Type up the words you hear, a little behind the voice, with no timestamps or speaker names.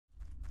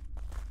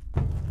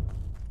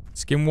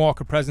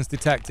Skinwalker presence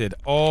detected.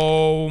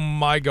 Oh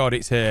my god,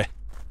 it's here.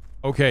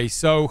 Okay,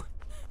 so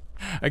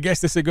I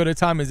guess this is as good a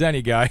time as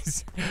any,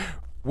 guys.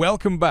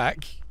 Welcome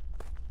back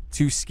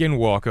to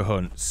Skinwalker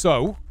Hunt.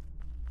 So,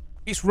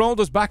 it's rolled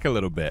us back a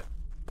little bit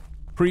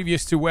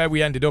previous to where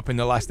we ended up in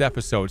the last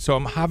episode. So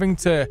I'm having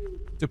to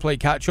play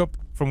catch up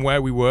from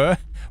where we were,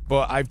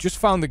 but I've just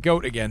found the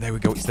goat again. There we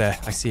go, it's there.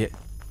 I see it.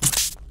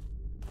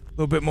 A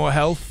little bit more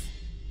health.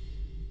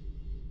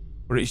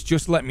 But it's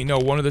just let me know,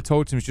 one of the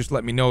totems just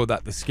let me know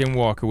that the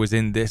Skinwalker was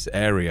in this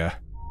area.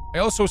 I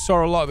also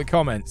saw a lot of the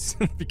comments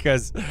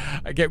because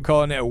I kept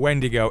calling it a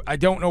Wendigo. I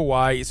don't know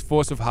why, it's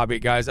force of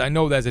habit, guys. I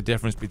know there's a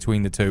difference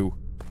between the two.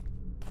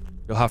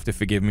 You'll have to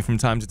forgive me from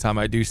time to time.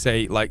 I do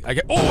say, like, I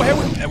get... Oh,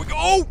 there we go!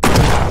 Oh!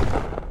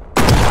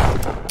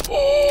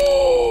 Oh!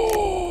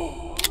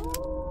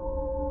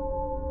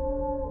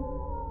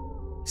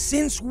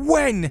 Since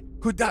when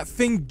could that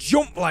thing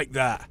jump like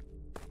that?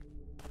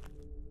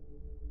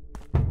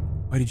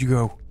 Where did you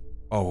go?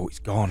 Oh, it's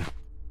gone.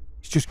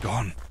 It's just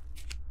gone.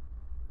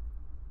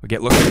 We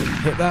get lucky.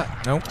 Hit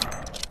that? No.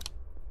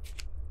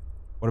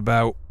 What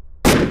about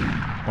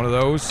one of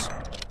those?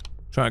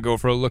 Trying to go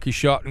for a lucky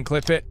shot and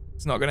clip it.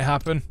 It's not going to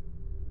happen.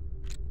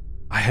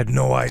 I had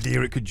no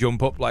idea it could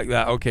jump up like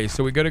that. Okay,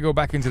 so we got to go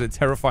back into the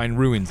terrifying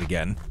ruins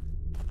again.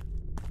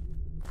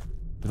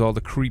 With all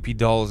the creepy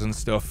dolls and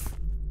stuff.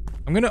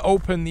 I'm going to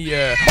open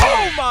the...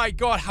 Oh my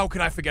god, how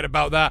could I forget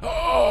about that?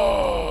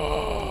 Oh!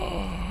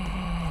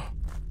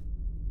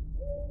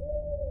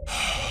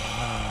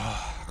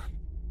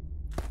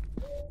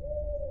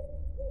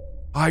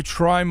 I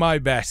try my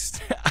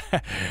best.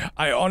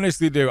 I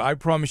honestly do. I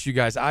promise you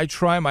guys, I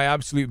try my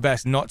absolute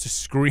best not to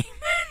scream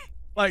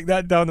like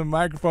that down the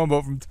microphone,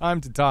 but from time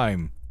to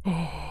time,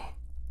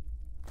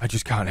 I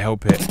just can't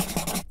help it.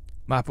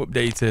 Map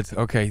updated.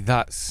 Okay,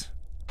 that's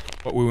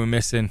what we were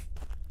missing.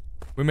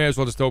 We may as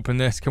well just open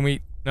this. Can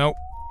we? No.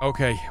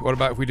 Okay, what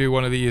about if we do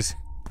one of these?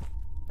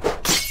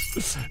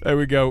 There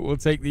we go. We'll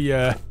take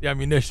the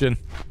ammunition.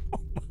 Oh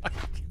my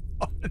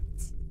god.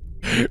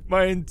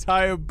 My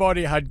entire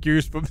body had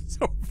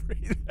goosebumps over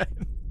it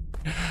then.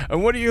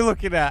 And what are you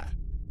looking at?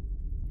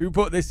 Who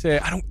put this here?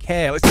 I don't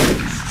care. Let's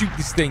just shoot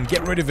this thing.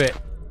 Get rid of it.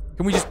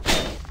 Can we just...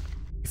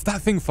 If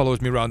that thing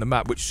follows me around the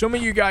map, which some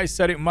of you guys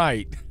said it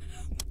might,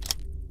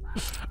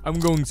 I'm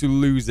going to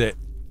lose it.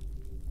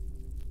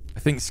 I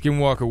think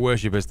Skinwalker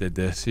worshippers did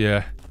this,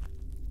 yeah.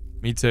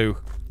 Me too.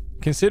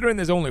 Considering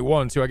there's only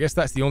one, too, I guess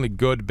that's the only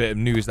good bit of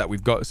news that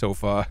we've got so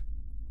far.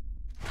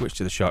 Switch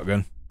to the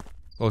shotgun.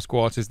 Close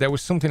quarters. There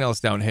was something else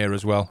down here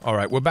as well.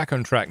 Alright, we're back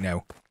on track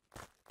now.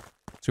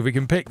 So if we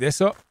can pick this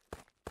up,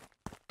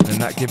 then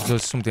that gives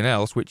us something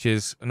else, which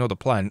is another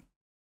plant.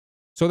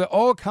 So they're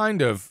all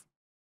kind of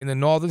in the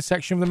northern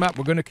section of the map.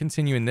 We're going to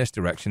continue in this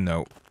direction,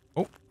 though.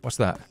 Oh, what's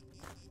that?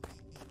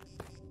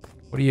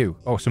 What are you?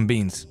 Oh, some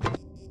beans.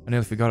 I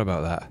nearly forgot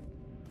about that.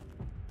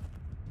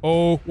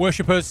 Oh,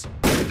 worshippers.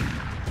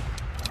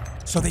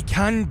 So they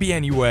can be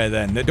anywhere,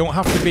 then. They don't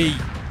have to be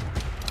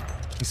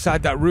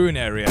inside that ruin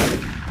area.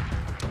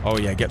 Oh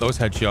yeah, get those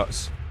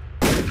headshots.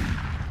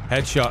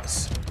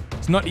 Headshots.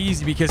 It's not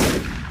easy because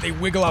they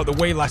wiggle out the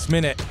way last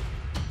minute.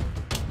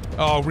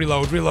 Oh,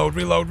 reload, reload,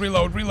 reload,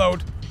 reload,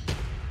 reload.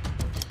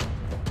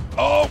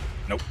 Oh,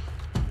 nope.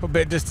 A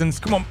bit of distance,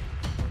 come on.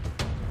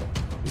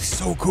 It's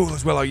so cool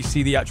as well how you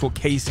see the actual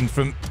casing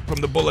from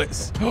the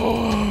bullets.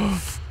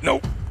 Oh,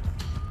 nope.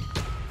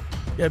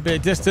 Get a bit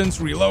of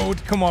distance,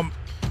 reload, come on.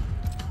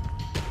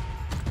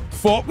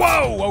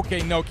 Whoa,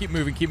 okay, no, keep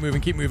moving, keep moving,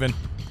 keep moving.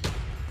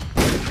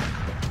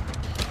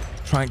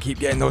 Try and keep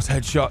getting those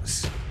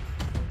headshots.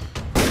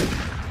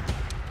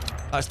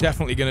 That's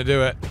definitely going to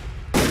do it.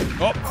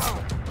 Oh!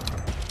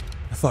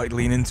 I thought I'd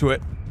lean into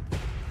it.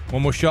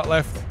 One more shot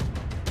left.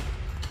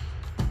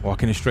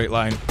 Walk in a straight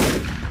line.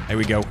 There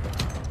we go.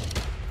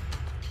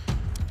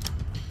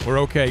 We're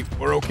okay.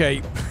 We're okay.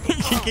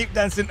 You can keep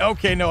dancing.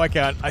 Okay, no, I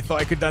can't. I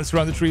thought I could dance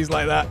around the trees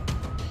like that.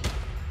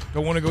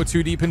 Don't want to go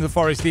too deep into the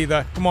forest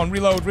either. Come on,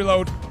 reload,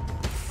 reload.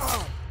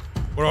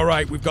 We're all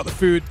right. We've got the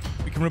food.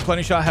 We can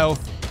replenish our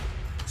health.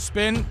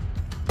 Spin.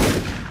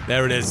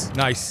 There it is.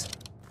 Nice.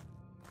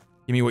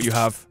 Give me what you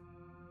have.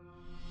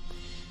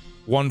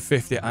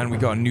 150, and we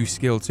got a new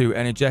skill too.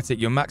 Energetic.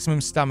 Your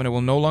maximum stamina will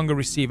no longer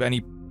receive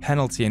any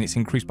penalty, and it's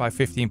increased by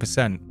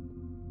 15%.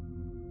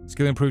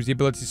 Skill improves the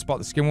ability to spot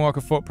the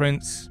Skinwalker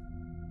footprints.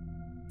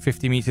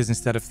 50 meters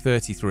instead of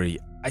 33.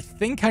 I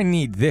think I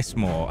need this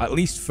more, at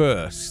least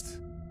first.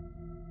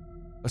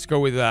 Let's go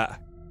with that.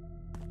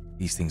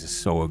 These things are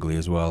so ugly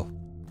as well.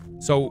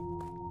 So,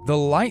 the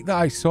light that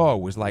I saw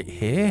was like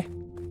here.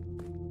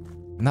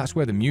 And that's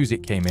where the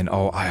music came in.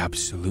 Oh, I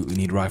absolutely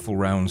need rifle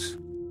rounds.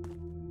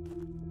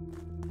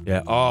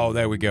 Yeah, oh,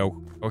 there we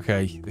go.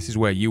 Okay, this is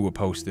where you were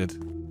posted,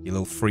 you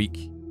little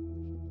freak.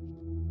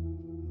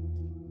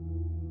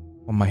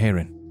 What am I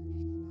hearing?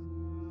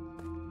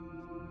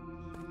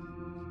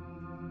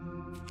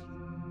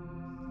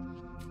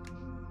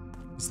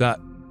 Is that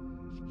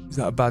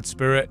a bad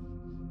spirit?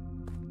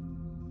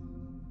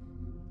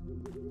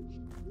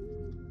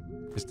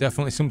 There's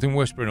definitely something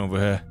whispering over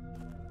here.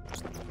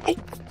 Oh.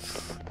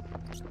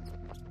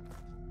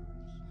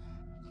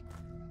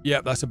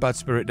 Yep, that's a bad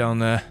spirit down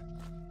there.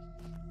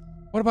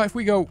 What about if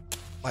we go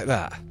like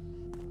that?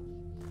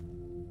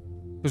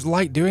 Does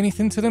light do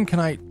anything to them? Can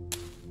I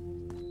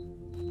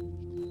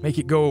make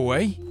it go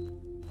away?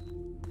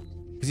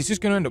 Because it's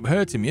just going to end up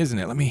hurting me, isn't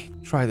it? Let me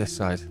try this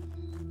side.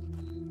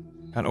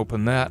 Can't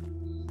open that.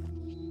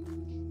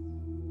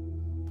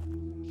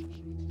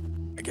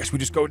 I guess we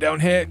just go down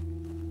here.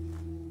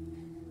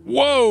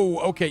 Whoa!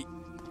 Okay.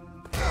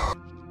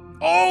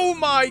 Oh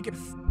my god.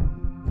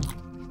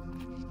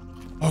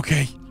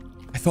 Okay.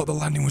 I thought the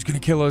landing was going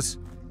to kill us.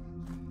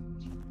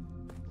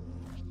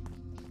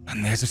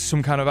 And there's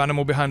some kind of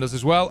animal behind us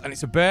as well. And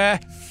it's a bear.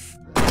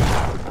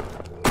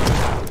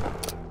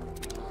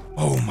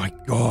 Oh my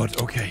god.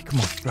 Okay, come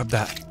on. Grab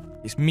that.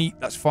 It's meat.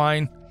 That's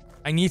fine.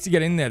 I need to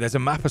get in there. There's a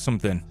map or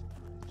something.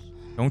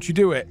 Don't you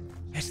do it.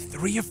 There's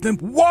 3 of them.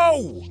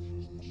 Whoa!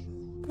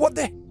 What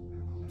the?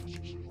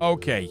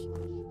 Okay.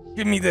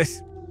 Give me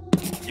this.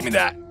 Give me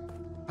that.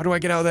 How do I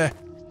get out of there?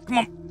 Come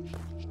on.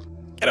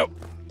 Get up.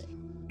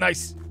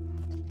 Nice.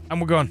 And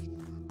we're gone.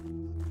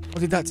 What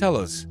did that tell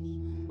us?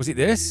 Was it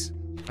this?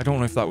 I don't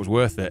know if that was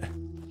worth it.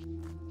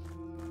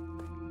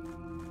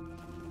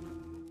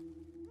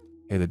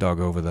 Hey, the dog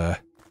over there.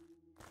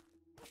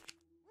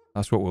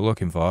 That's what we're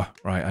looking for.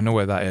 Right, I know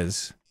where that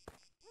is.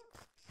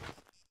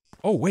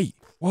 Oh, wait.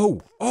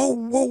 Whoa. Oh,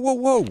 whoa, whoa,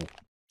 whoa.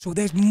 So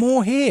there's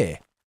more here.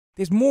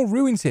 There's more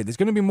ruins here. There's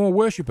going to be more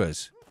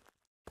worshippers.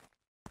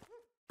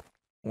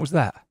 What was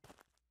that?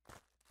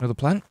 Another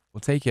plant?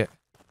 We'll take it.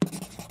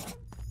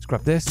 Let's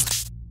grab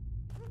this.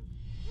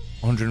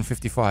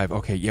 155.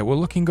 Okay, yeah, we're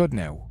looking good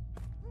now.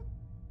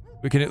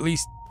 We can at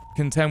least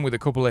contend with a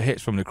couple of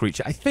hits from the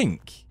creature, I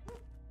think.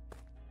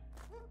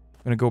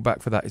 I'm going to go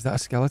back for that. Is that a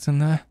skeleton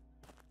there?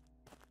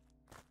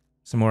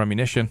 Some more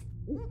ammunition.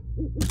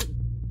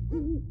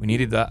 We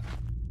needed that.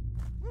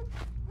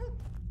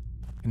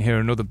 I can hear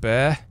another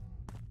bear.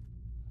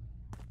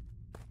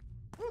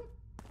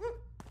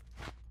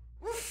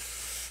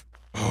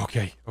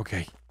 Okay,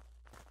 okay.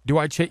 Do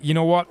I check? You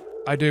know what?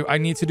 I do. I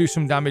need to do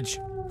some damage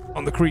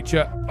on the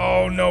creature.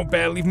 Oh no,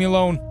 bear, leave me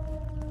alone.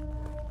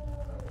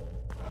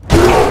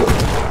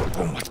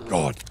 Oh my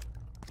god.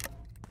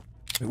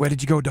 Wait, where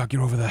did you go, dog?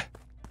 You're over there.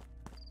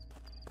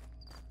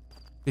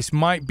 This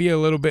might be a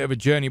little bit of a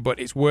journey, but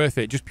it's worth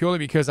it. Just purely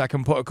because I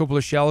can put a couple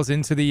of shells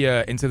into the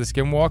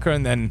Skinwalker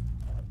and then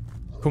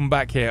come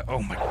back here.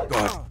 Oh my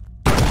god.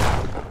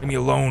 Leave me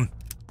alone.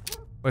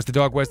 Where's the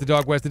dog? Where's the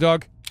dog? Where's the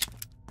dog?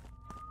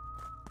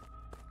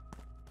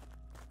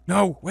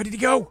 No, where did he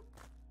go?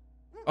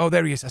 Oh,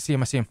 there he is. I see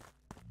him. I see him.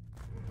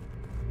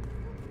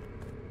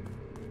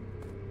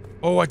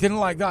 Oh, I didn't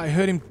like that. I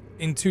heard him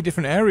in 2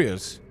 different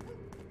areas.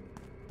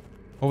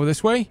 Over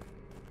this way?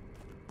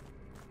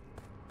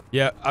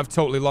 Yeah, I've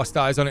totally lost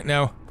eyes on it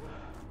now.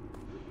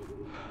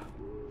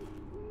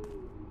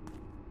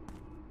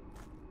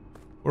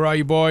 Where are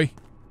you, boy?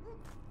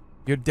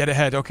 You're dead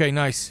ahead. Okay,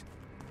 nice.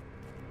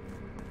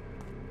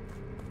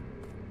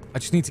 I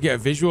just need to get a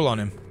visual on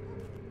him.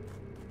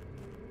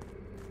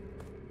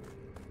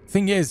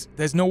 Thing is,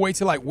 there's no way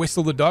to like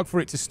whistle the dog for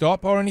it to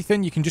stop or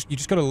anything. You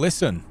just gotta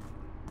listen.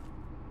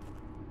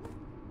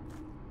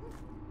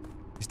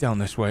 He's down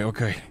this way.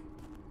 Okay.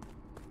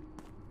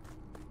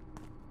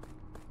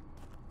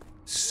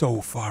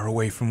 So far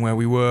away from where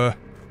we were.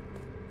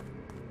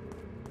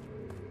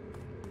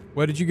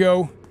 Where did you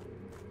go?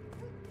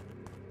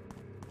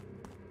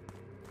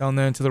 Down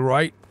there and to the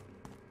right.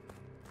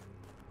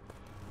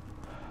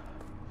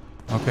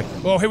 Okay.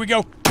 Oh, here we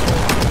go.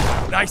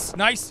 Nice,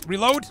 nice.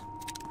 Reload.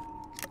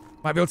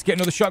 Might be able to get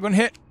another shotgun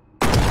hit.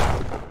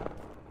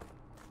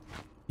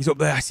 He's up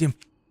there. I see him.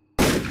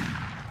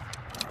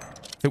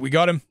 Think we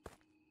got him.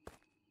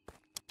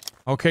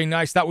 Okay,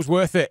 nice. That was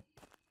worth it.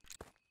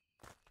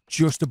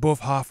 Just above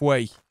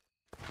halfway.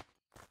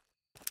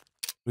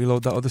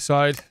 Reload that other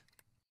side.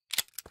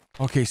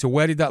 Okay, so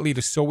where did that lead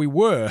us? So we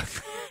were...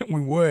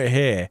 we were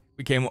here.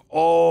 We came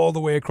all the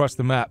way across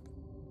the map.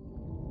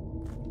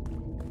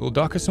 Little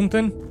dock or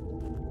something?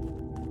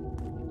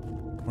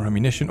 Or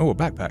ammunition. Oh, a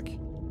backpack.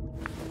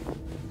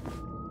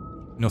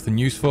 Nothing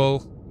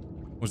useful.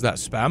 Was that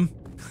spam?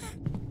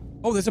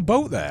 Oh, there's a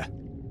boat there.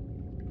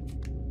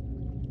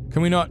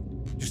 Can we not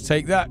just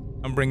take that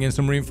and bring in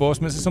some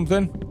reinforcements or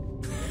something?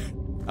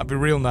 That'd be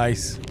real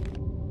nice.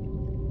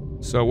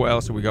 So what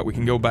else have we got? We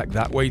can go back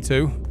that way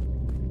too.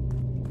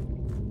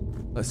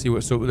 Let's see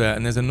what's up there.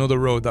 And there's another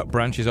road that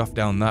branches off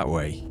down that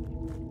way.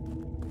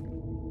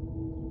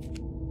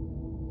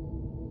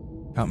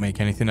 Can't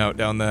make anything out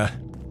down there.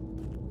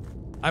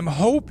 I'm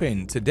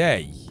hoping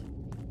today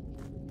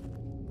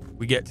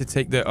we get to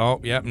take the... Oh,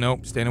 yeah,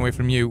 nope, staying away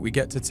from you. We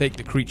get to take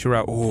the creature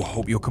out. Oh, I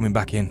hope you're coming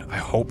back in. I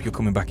hope you're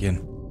coming back in.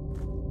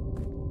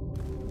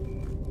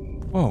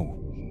 Whoa.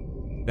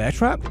 Bear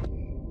trap?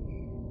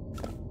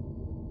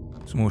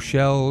 Some more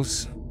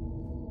shells.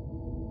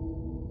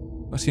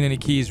 Not seen any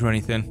keys or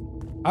anything.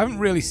 I haven't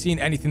really seen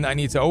anything that I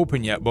need to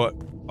open yet, but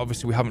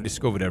obviously we haven't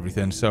discovered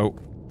everything, so...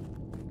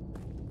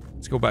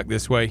 Let's go back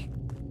this way.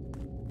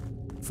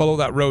 follow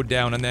that road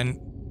down, and then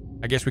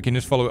I guess we can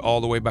just follow it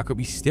all the way back up.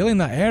 He's still in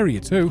that area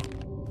too.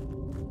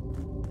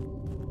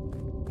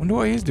 Wonder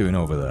what he's doing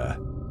over there.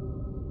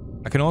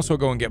 I can also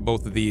go and get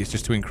both of these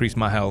just to increase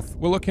my health.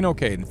 We're looking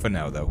okay for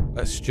now, though.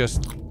 Let's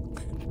just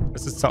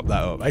top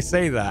that up. I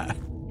say that,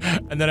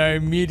 and then I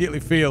immediately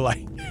feel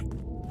like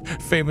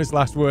famous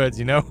last words,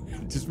 you know?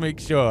 Just make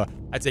sure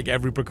I take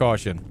every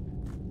precaution.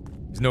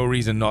 There's no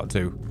reason not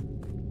to.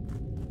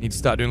 Need to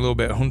start doing a little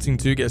bit of hunting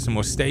too, get some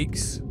more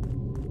steaks.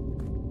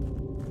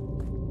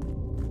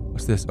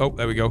 What's this? Oh,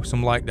 there we go.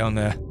 Some light down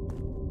there.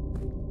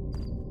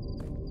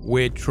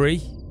 Weird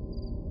tree.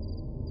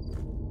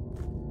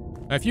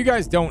 Now, if you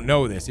guys don't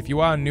know this, if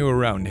you are new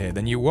around here,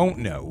 then you won't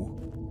know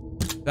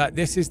that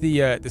this is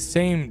the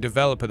same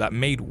developer that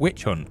made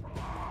Witch Hunt.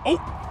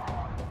 Oh!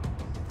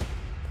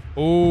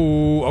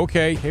 Oh,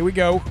 okay. Here we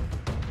go.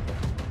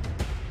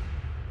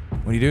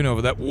 What are you doing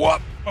over there?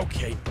 What?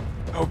 Okay.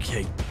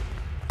 Okay.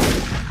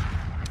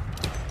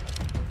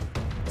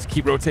 Let's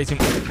keep rotating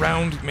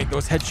around. Make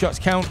those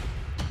headshots count.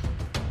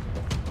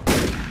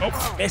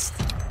 Oh, missed.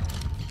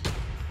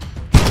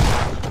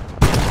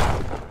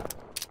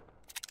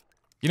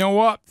 You know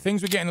what?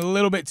 Things were getting a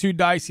little bit too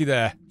dicey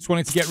there. Just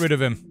wanted to get rid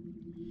of him.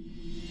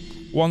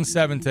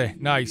 170.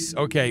 Nice.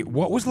 Okay,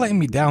 what was letting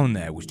me down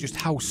there was just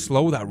how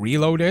slow that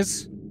reload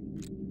is.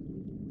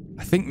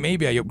 I think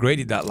maybe I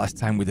upgraded that last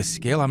time with a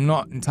skill. I'm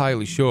not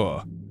entirely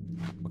sure.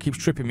 What keeps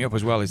tripping me up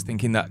as well is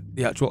thinking that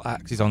the actual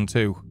axe is on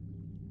too.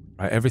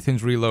 Right,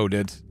 everything's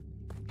reloaded.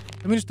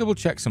 Let me just double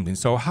check something.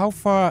 So how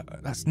far?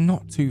 That's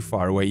not too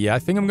far away. Yeah, I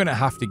think I'm going to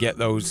have to get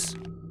those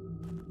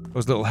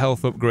little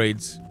health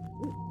upgrades.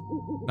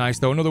 Nice,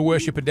 though. Another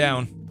worshipper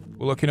down.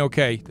 We're looking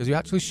okay. Does he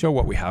actually show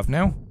what we have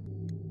now?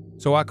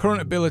 So our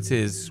current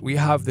abilities, we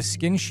have the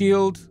skin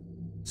shield,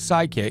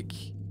 psychic,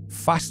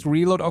 fast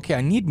reload. Okay,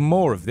 I need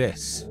more of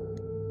this.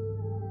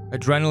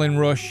 Adrenaline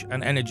rush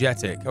and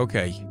energetic.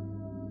 Okay.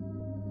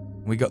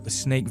 We got the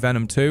snake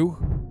venom too.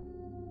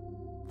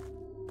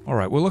 All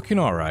right, we're looking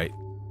all right.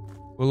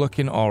 We're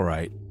looking all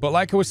right. But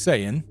like I was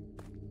saying,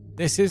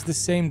 this is the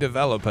same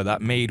developer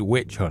that made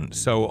Witch Hunt.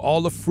 So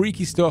all the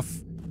freaky stuff,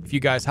 if you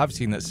guys have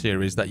seen that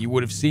series, that you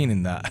would have seen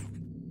in that,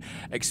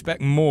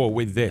 expect more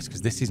with this,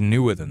 because this is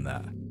newer than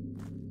that.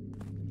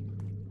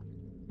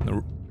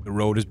 The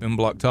road has been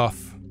blocked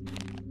off.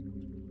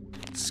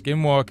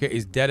 Skinwalker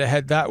is dead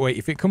ahead that way.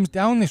 If it comes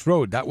down this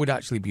road, that would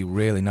actually be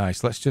really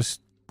nice. Let's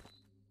just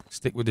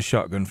stick with the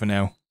shotgun for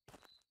now.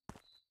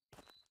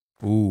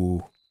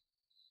 Ooh.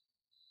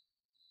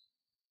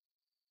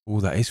 Ooh,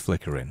 that is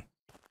flickering.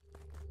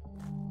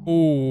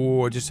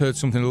 Ooh, I just heard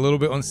something a little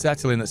bit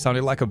unsettling that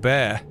sounded like a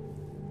bear.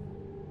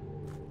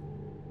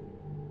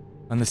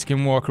 And the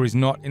Skinwalker is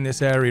not in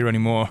this area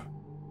anymore.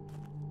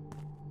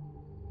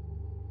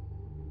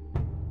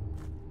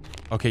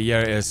 Okay, yeah,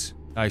 it is.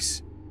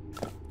 Nice.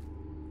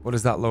 What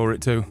does that lower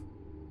it to?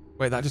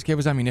 Wait, that just gave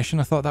us ammunition?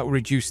 I thought that would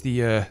reduce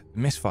the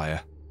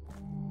misfire.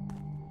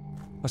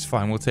 That's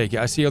fine, we'll take it.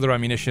 I see other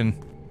ammunition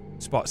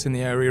spots in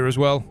the area as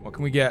well. What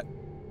can we get?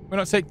 Why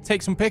not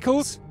take some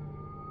pickles?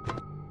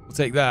 We'll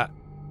take that.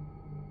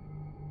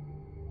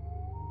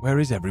 Where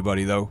is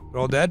everybody, though? They're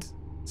all dead?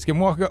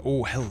 Skinwalker?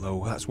 Oh,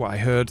 hello. That's what I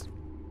heard.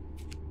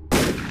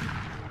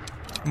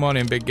 Come on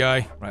in, big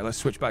guy. Right, let's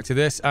switch back to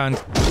this, and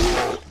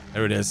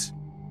there it is.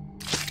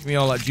 Give me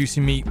all that juicy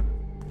meat.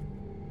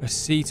 A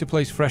C to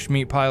place fresh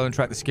meat pile and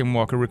track the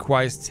Skinwalker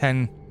requires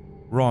 10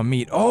 raw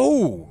meat.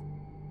 Oh!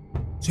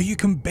 So you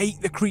can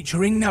bait the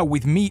creature in now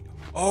with meat.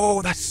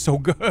 Oh, that's so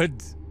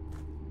good.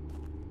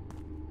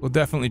 We'll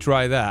definitely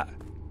try that.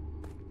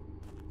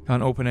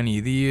 Can't open any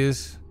of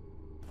these.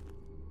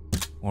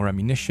 More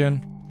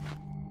ammunition.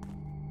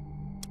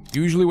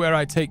 Usually where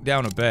I take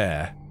down a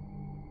bear,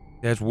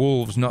 there's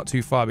wolves not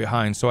too far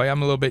behind, so I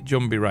am a little bit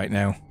jumpy right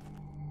now.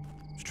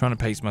 Just trying to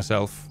pace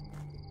myself.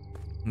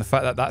 And the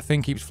fact that that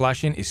thing keeps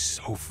flashing is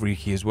so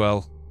freaky as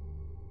well.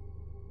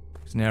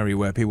 It's an area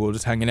where people are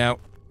just hanging out,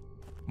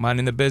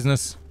 minding the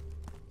business.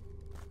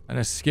 And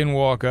a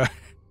Skinwalker,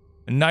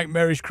 a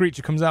nightmarish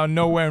creature, comes out of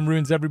nowhere and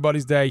ruins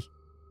everybody's day.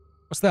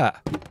 What's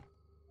that?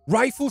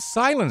 Rifle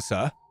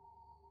silencer?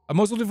 A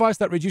muzzle device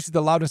that reduces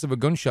the loudness of a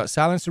gunshot.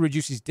 Silencer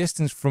reduces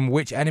distance from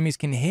which enemies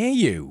can hear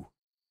you.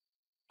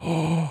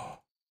 Oh,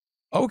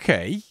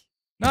 okay.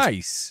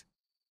 Nice.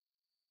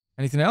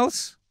 Anything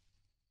else?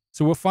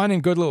 So we're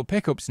finding good little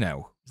pickups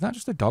now. Is that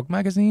just a dog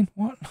magazine?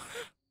 What?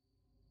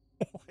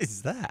 What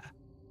is that?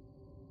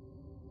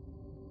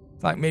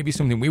 It's like maybe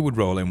something we would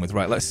roll in with.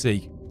 Right, let's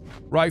see.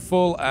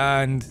 Rifle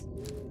and...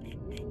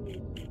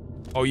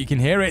 Oh, you can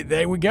hear it.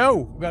 There we go.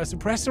 We've got a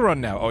suppressor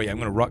on now. Oh, yeah, I'm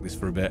going to rock this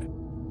for a bit.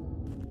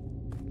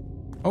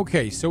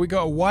 Okay, so we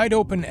got a wide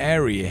open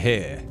area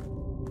here.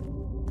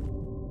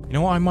 You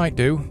know what I might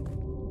do?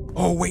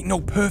 Oh, wait,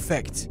 no,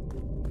 perfect.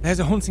 There's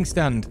a hunting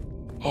stand.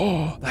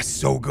 Oh, that's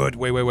so good.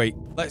 Wait.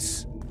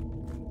 Let's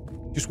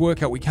just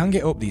work out. We can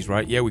get up these,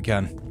 right? Yeah, we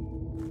can.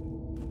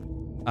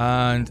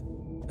 And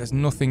there's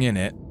nothing in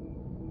it.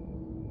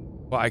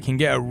 But I can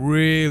get a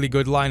really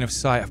good line of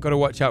sight. I've got to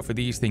watch out for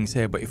these things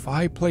here. But if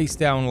I place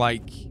down,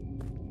 like,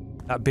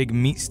 that big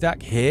meat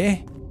stack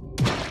here,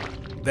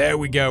 There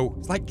we go.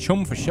 It's like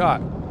chum for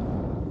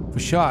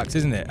sharks,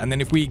 isn't it? And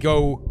then if we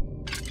go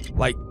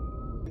like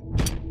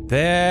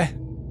there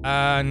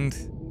and...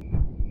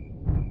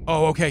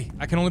 Oh, okay.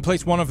 I can only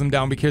place one of them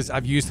down because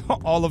I've used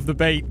all of the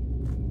bait.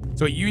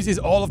 So it uses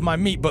all of my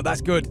meat, but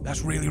that's good.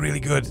 That's really,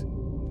 really good.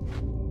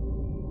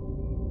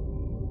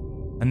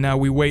 And now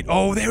we wait.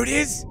 Oh, there it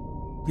is.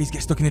 Please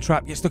get stuck in the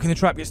trap. Get stuck in the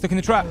trap. Get stuck in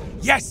the trap.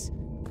 Yes.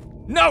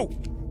 No.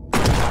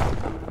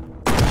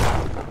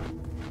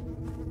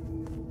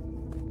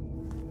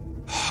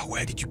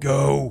 Where did you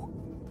go?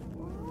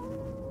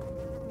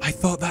 I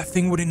thought that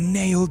thing would have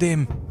nailed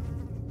him.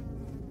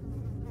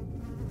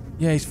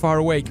 Yeah, he's far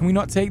away. Can we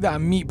not take that? A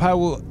meat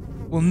pile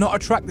will not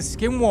attract the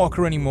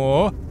Skinwalker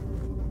anymore.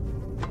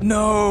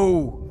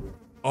 No.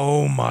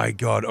 Oh my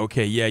god.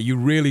 Okay, yeah, you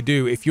really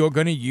do. If you're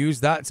going to use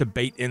that to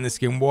bait in the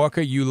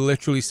Skinwalker, you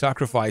literally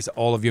sacrifice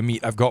all of your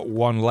meat. I've got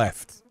one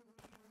left.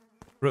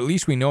 But at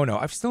least we know now.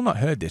 I've still not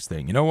heard this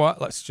thing. You know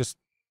what? Let's just...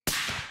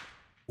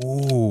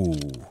 Ooh.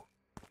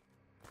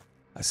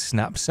 A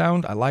snap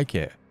sound? I like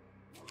it.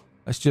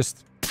 Let's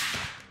just...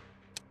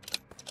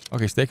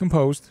 Okay, stay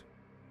composed.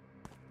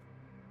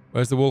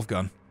 Where's the wolf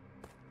gone?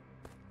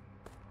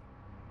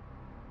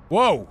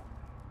 Whoa!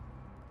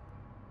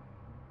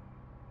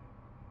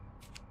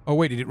 Oh,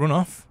 wait, did it run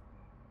off?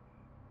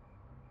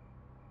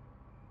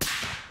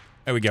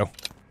 There we go.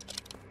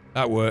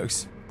 That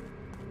works.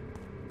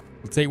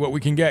 We'll take what we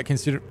can get,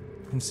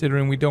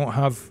 considering we don't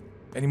have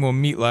any more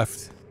meat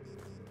left.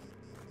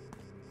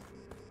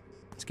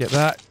 Let's get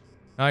that.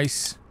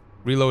 Nice.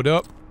 Reload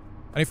up.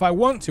 And if I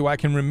want to, I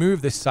can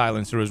remove this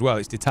silencer as well.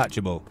 It's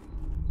detachable.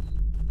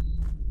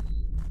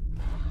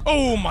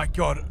 Oh my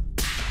god.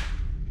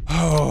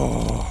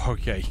 Oh,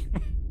 okay.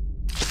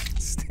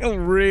 Still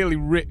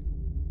really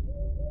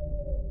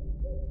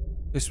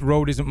This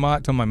road isn't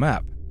marked on my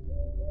map.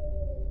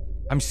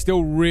 I'm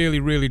still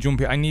really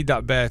jumpy. I need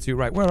that bear too.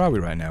 Right, where are we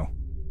right now?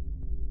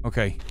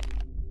 Okay.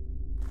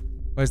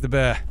 Where's the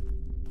bear?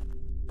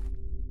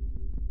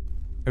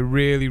 I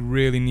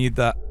really need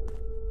that.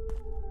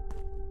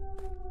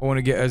 I want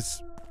to get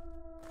as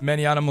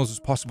many animals as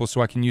possible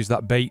so I can use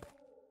that bait.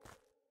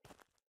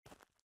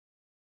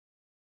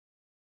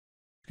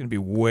 It's going to be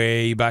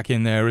way back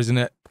in there, isn't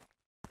it?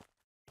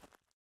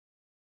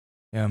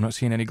 Yeah, I'm not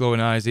seeing any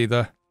glowing eyes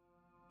either.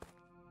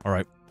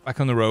 Alright, back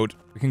on the road.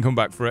 We can come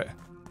back for it.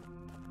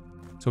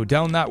 So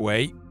down that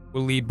way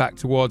will lead back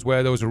towards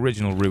where those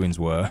original ruins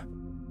were.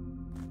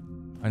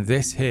 And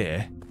this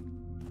here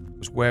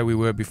was where we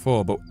were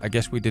before, but I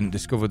guess we didn't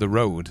discover the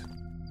road.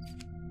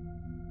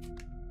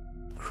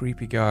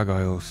 Creepy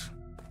gargoyles.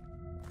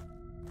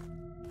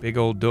 Big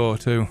old door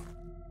too.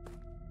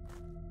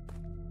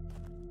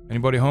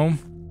 Anybody home?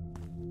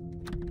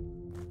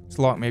 It's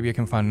locked. Maybe I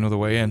can find another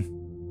way in.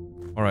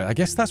 Alright, I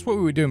guess that's what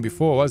we were doing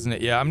before, wasn't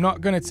it? Yeah, I'm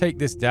not going to take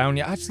this down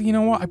yet. Actually, you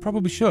know what? I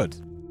probably should.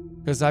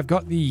 Because I've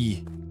got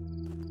the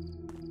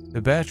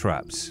bear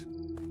traps.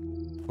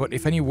 But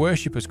if any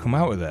worshippers come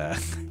out of there,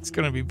 it's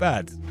going to be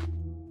bad.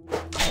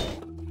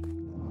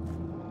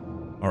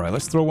 Alright,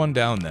 let's throw one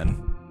down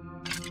then.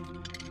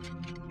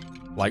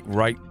 Like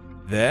right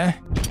there.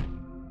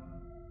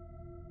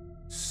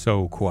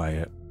 So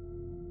quiet.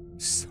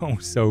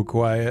 So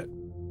quiet.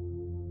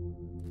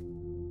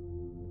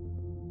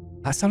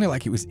 That sounded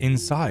like it was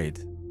inside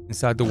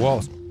the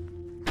walls.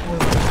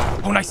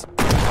 Oh, nice.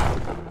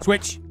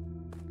 Switch.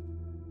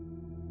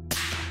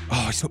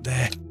 Oh, it's up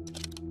there.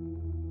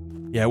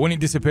 Yeah, when it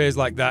disappears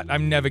like that,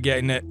 I'm never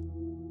getting it.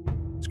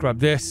 Let's grab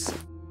this.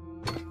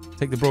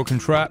 Take the broken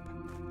trap.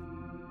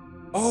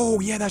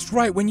 Oh, yeah, that's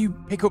right. When you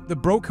pick up the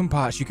broken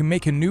parts, you can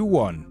make a new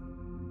one.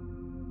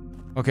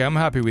 Okay, I'm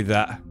happy with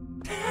that.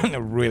 I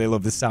really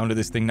love the sound of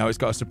this thing now. It's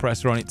got a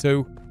suppressor on it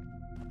too.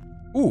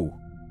 Ooh.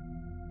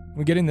 Can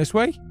we get in this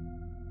way?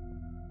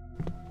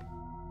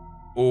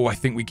 Oh, I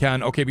think we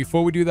can. Okay,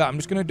 before we do that, I'm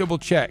just going to double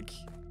check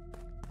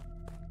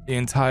the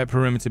entire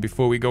perimeter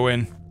before we go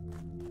in.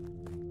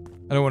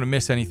 I don't want to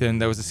miss anything.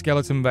 There was a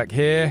skeleton back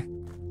here.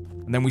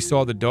 And then we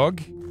saw the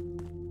dog.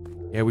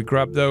 Yeah, we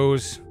grabbed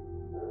those.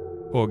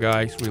 Poor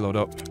guy. Let's reload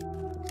up.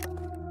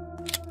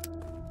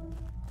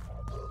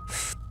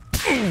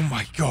 Oh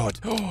my god.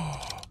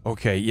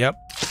 Okay, yep.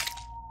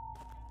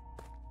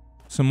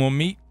 Some more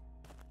meat.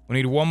 We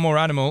need one more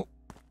animal.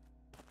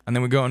 And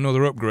then we got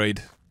another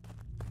upgrade.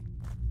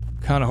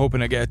 Kind of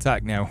hoping I get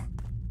attacked now.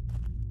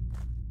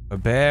 A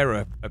bear,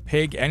 a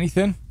pig,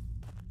 anything?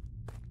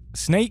 A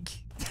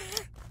snake?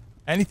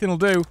 Anything will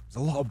do. There's a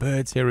lot of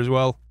birds here as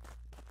well.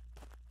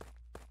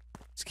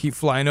 Let's keep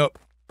flying up.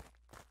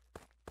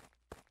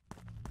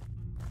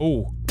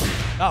 Oh,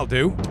 that'll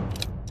do.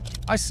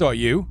 I saw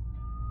you.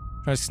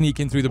 Trying to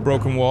sneak in through the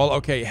broken wall.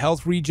 Okay,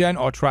 health regen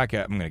or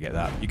tracker. I'm going to get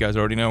that. You guys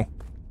already know.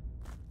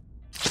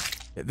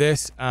 Hit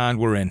this, and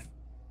we're in.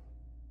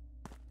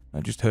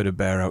 I just heard a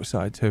bear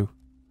outside, too.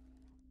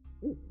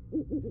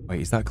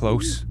 Wait, is that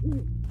close?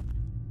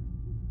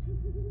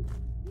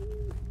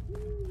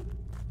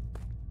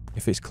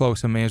 If it's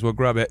close, I may as well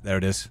grab it. There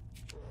it is.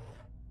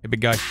 Hey,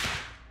 big guy.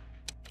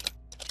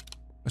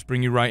 Let's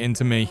bring you right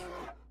into me.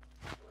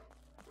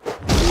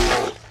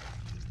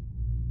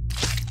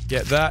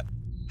 Get that.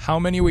 How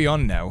many are we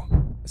on now?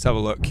 Let's have a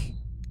look.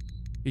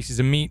 Pieces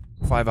of meat,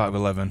 5 out of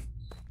 11.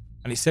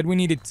 And it said we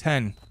needed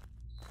 10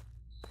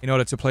 in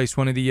order to place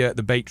one of the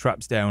bait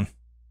traps down.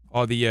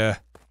 Or the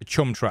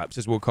chum traps,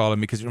 as we'll call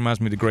them, because it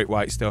reminds me of the great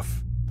white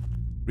stuff.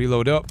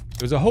 Reload up.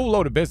 There's a whole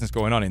load of business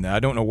going on in there. I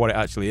don't know what it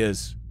actually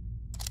is.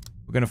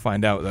 We're going to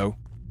find out, though.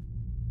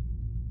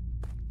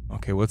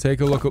 Okay, we'll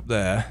take a look up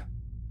there.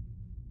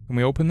 Can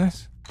we open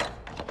this?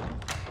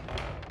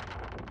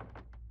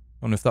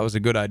 Don't know if that was a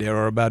good idea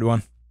or a bad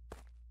one.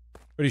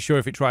 Pretty sure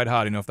if it tried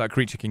hard enough, that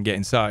creature can get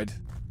inside.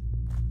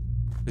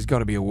 There's got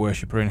to be a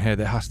worshipper in here.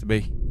 There has to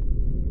be.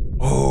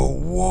 Oh,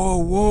 whoa,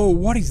 whoa.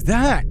 What is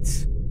that?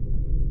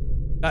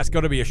 That's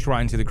got to be a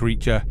shrine to the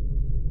creature.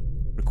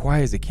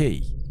 Requires a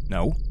key.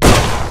 No.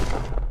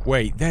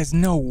 Wait, there's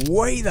no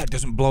way that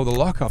doesn't blow the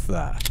lock off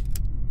that.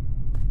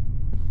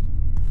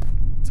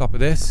 Top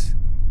of this.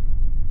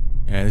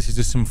 Yeah, this is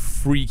just some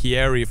freaky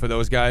area for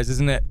those guys,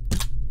 isn't it?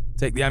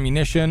 Take the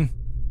ammunition.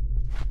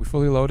 We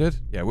fully loaded?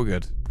 Yeah, we're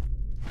good.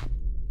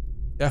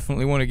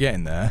 Definitely want to get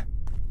in there.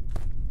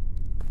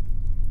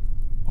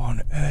 What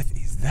on earth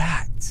is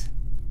that?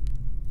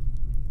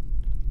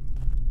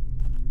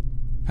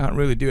 Can't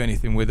really do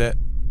anything with it.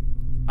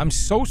 I'm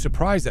so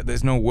surprised that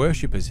there's no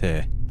worshippers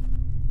here.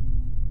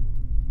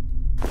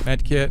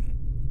 Medkit.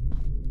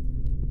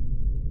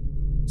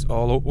 It's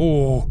all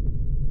oh.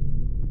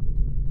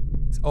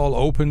 It's all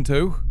open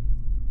too.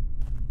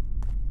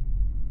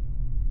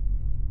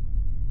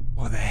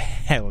 What the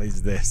hell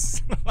is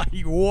this?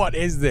 Like, what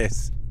is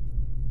this?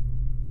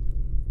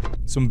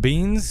 Some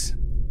beans.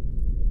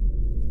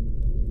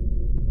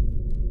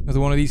 Another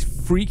one of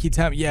these freaky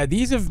temp. Yeah,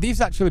 these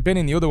actually been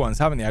in the other ones,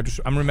 haven't they?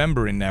 I'm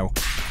remembering now.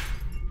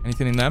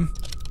 Anything in them?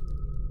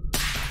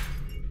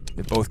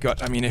 They both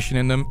got ammunition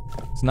in them.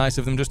 It's nice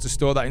of them just to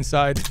store that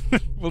inside.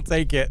 We'll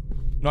take it.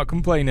 Not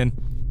complaining.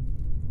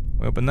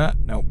 We open that?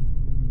 No.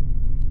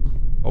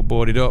 All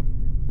boarded up.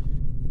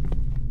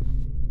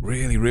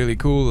 Really, really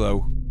cool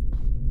though.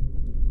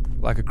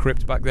 Like a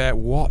crypt back there.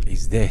 What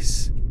is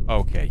this?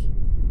 Okay.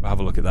 We'll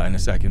have a look at that in a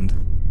second.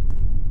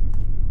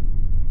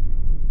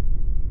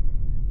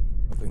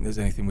 I don't think there's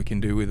anything we can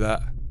do with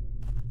that.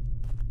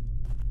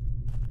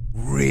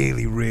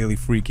 Really, really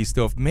freaky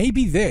stuff.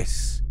 Maybe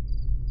this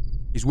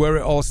is where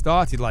it all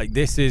started. Like,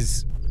 this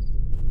is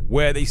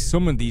where they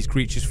summoned these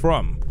creatures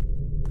from.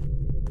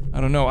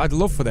 I don't know. I'd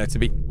love for there to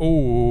be...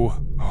 Oh,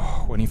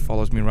 when he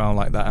follows me around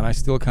like that and I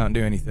still can't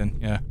do anything.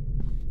 Yeah.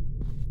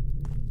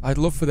 I'd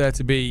love for there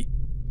to be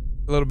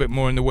a little bit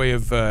more in the way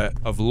of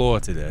lore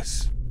to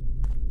this.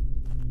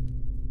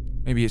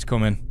 Maybe it's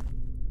coming.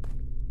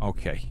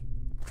 Okay.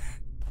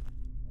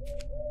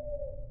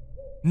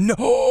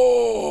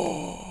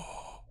 No!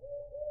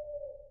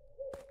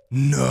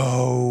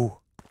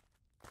 No!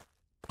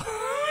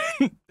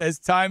 There's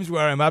times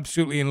where I'm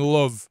absolutely in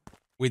love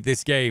with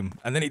this game,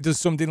 and then it does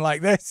something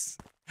like this,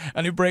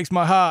 and it breaks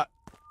my heart.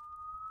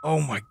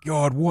 Oh my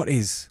god, what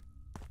is...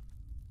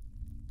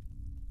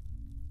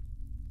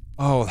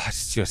 Oh,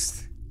 that's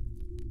just...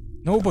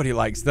 Nobody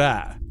likes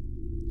that.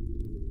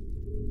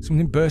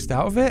 Something burst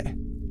out of it?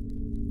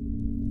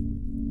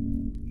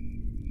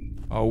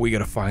 Oh, we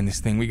gotta find this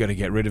thing. We gotta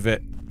get rid of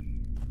it.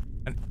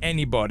 And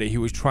anybody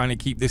who was trying to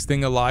keep this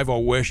thing alive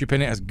or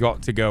worshipping it has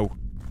got to go.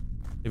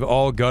 They've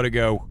all gotta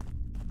go.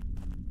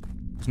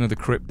 There's another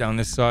crypt down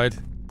this side.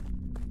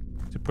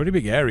 It's a pretty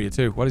big area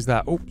too. What is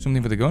that? Oh,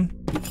 something for the gun.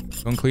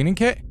 Gun cleaning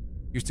kit.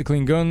 Used to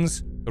clean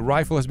guns. The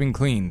rifle has been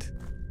cleaned.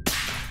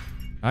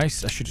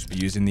 Nice. I should just be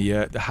using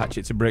the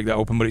hatchet to break that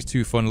open, but it's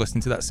too fun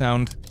listening to that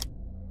sound.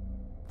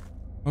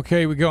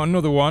 Okay, we got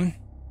another one.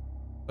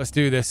 Let's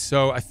do this.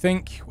 So I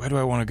think... Where do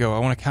I want to go? I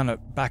want to kind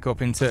of back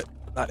up into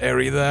that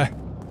area there.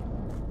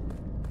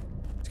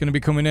 It's going to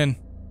be coming in.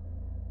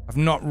 I've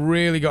not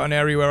really got an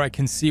area where I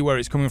can see where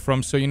it's coming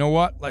from. So you know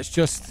what? Let's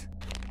just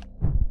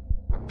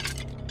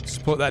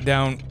put that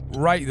down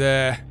right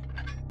there.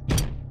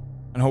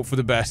 And hope for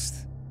the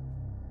best.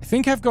 I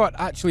think I've got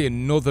actually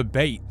another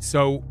bait.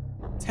 So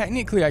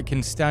technically I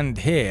can stand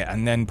here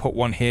and then put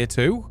one here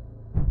too.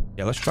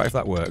 Yeah, let's try if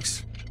that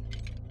works.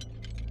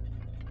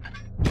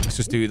 Let's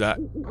just do that.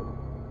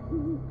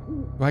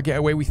 Do I get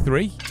away with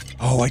 3?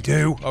 Oh, I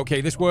do.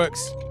 Okay, this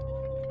works.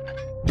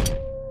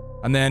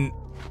 And then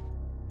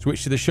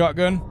switch to the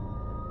shotgun.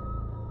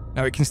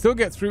 Now, it can still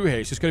get through here.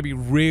 It's just going to be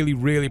really,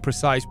 really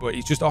precise, but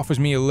it just offers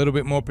me a little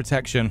bit more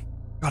protection.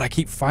 God, I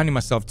keep finding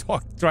myself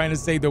trying to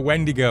say the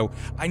Wendigo.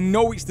 I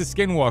know it's the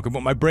Skinwalker,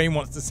 but my brain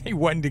wants to say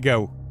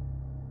Wendigo.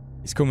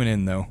 It's coming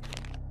in, though.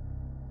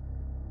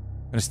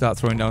 I'm going to start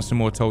throwing down some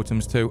more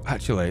totems, too.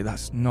 Actually,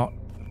 that's not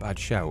a bad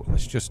shout.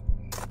 Let's just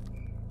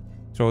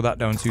throw that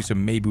down, too, so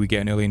maybe we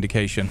get an early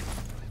indication.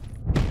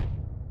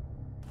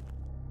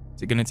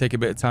 Is it going to take a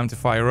bit of time to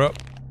fire up?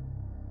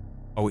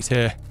 Oh, it's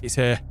here. It's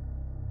here.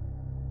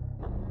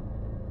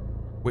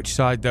 Which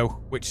side, though?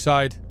 Which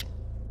side?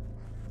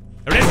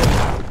 There it is!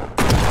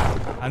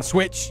 And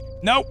switch.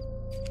 No!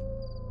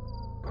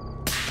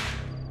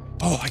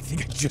 Oh, I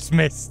think I just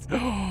missed.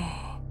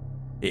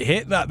 It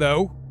hit that,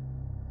 though.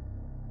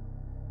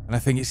 And I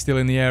think it's still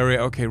in the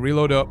area. Okay,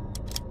 reload up.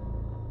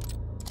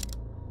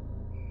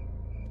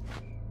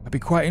 I'd be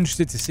quite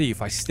interested to see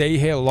if I stay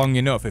here long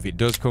enough, if it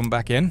does come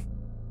back in.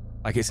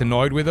 Like it's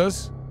annoyed with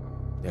us.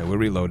 Yeah, we're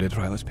reloaded.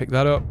 Right, let's pick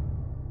that up.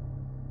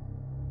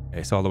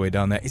 It's all the way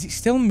down there. Is it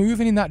still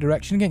moving in that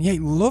direction again? Yeah,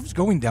 it loves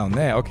going down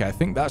there. Okay, I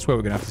think that's where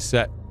we're going to have to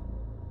set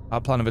our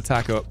plan of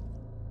attack up.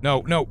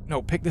 No, no,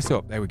 no. Pick this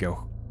up. There we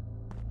go.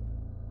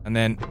 And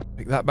then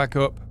pick that back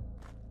up.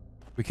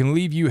 We can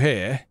leave you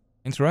here.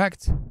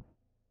 Interact.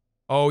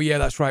 Oh, yeah,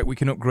 that's right. We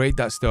can upgrade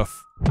that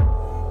stuff.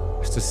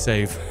 Let's just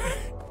save.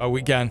 Oh,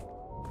 we can.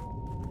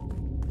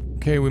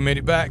 Okay, we made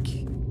it back.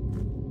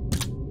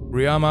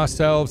 Rearm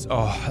ourselves.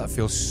 Oh, that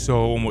feels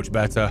so much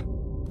better.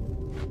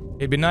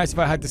 It'd be nice if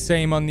I had the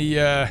same on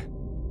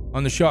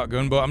the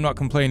shotgun, but I'm not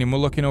complaining. We're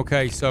looking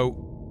okay,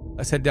 so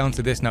let's head down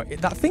to this now.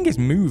 That thing is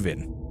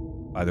moving,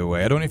 by the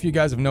way. I don't know if you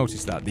guys have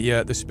noticed that.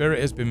 The spirit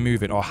has been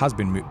moving, or has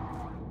been moving.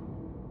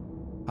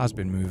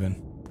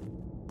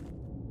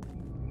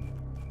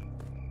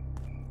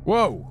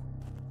 Whoa!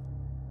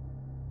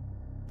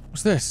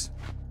 What's this?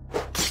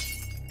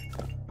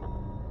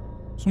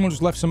 Someone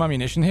just left some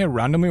ammunition here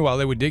randomly while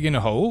they were digging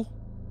a hole?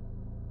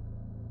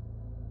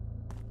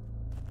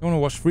 Don't know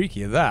what's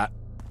freaky of that.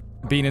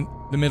 Being in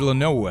the middle of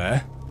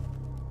nowhere.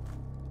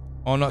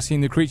 Or not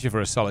seeing the creature for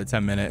a solid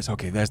 10 minutes.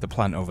 Okay, there's the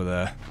plant over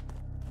there.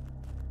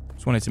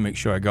 Just wanted to make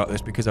sure I got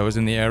this because I was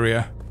in the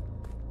area.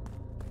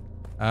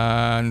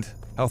 And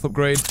health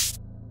upgrade.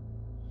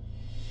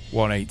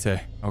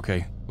 180.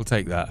 Okay, we'll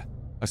take that.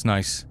 That's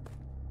nice.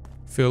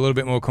 Feel a little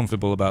bit more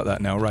comfortable about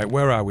that now. Right,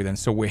 where are we then?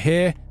 So we're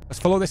here. Let's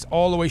follow this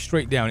all the way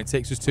straight down. It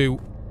takes us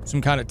to some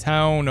kind of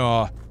town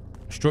or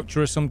a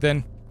structure or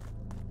something.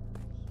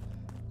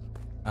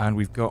 And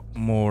we've got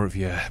more of,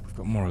 yeah, we've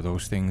got more of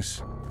those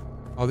things.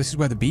 Oh, this is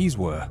where the bees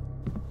were.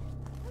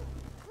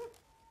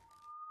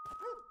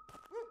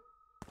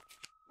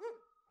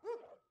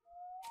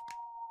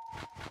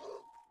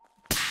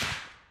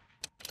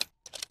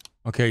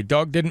 Okay,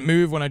 dog didn't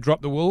move when I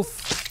dropped the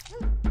wolf.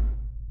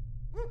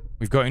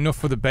 We've got enough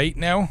for the bait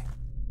now.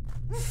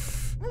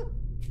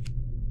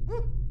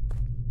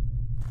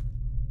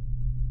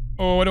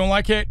 Oh, I don't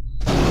like it.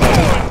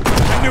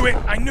 I knew it!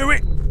 I knew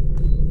it!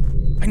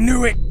 I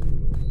knew it!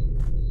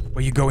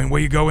 Where you going? Where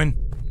you going?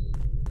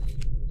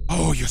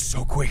 Oh, you're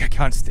so quick. I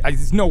can't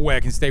there's no way I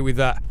can stay with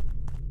that.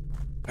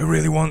 I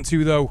really want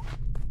to, though.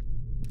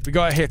 We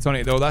got a hit on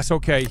it, though. That's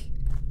okay.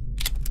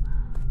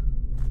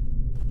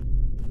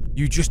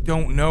 You just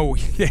don't know.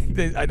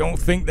 I don't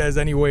think there's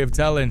any way of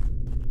telling.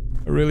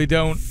 I really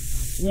don't.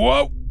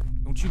 Whoa!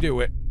 Don't you do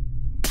it.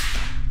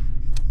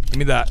 Give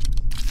me that.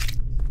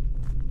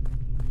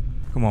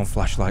 Come on,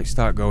 flashlight.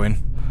 Start going.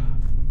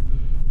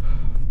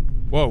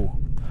 Whoa.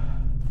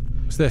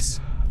 What's this?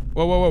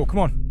 Whoa, whoa, whoa. Come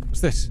on.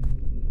 What's this?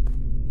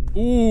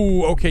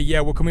 Ooh, okay,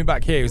 yeah, we're coming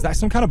back here. Is that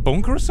some kind of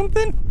bunker or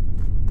something?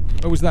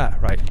 Where was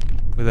that? Right.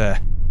 We're there.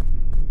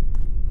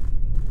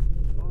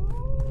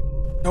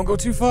 Don't go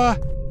too far.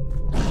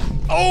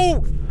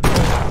 Oh!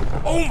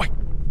 Oh my...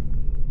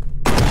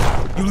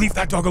 You leave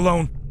that dog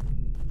alone.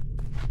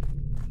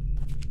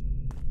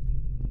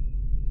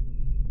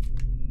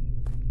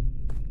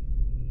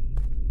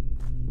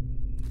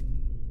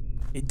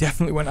 It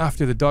definitely went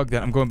after the dog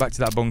then. I'm going back to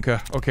that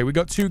bunker. Okay, we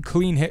got 2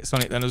 clean hits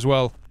on it then as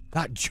well.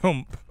 That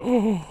jump.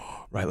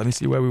 Oh, right, let me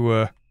see where we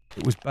were.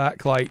 It was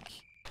back, like,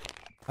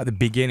 at the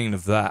beginning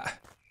of that.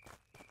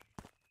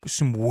 It was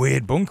some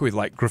weird bunker with,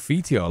 like,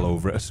 graffiti all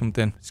over it or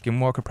something.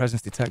 Skinwalker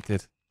presence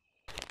detected.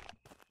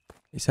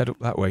 Let's head up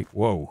that way.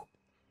 Whoa.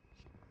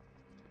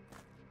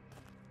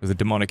 There's a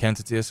demonic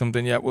entity or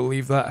something. Yeah, we'll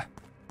leave that.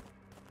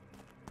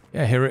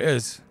 Yeah, here it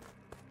is.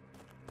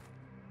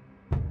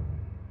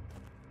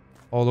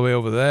 All the way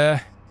over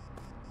there.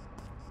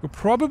 We'll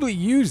probably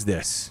use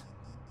this.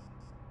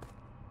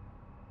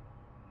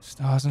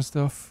 Stars and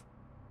stuff.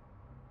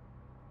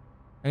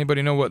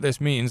 Anybody know what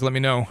this means? Let me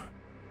know.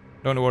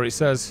 Don't know what it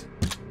says.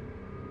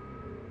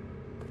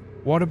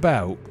 What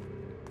about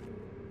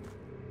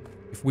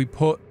if we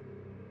put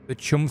the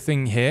chum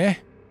thing here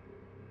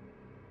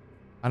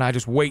and I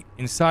just wait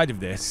inside of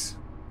this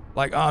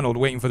like Arnold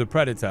waiting for the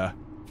predator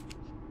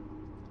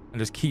and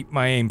just keep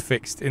my aim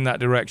fixed in that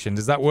direction?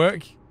 Does that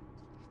work?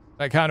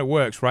 That kind of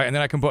works, right? And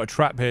then I can put a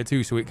trap here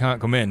too so it can't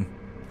come in.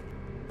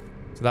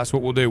 So that's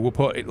what we'll do. We'll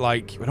put it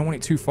like... We don't want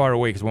it too far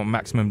away because we want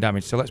maximum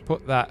damage. So let's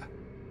put that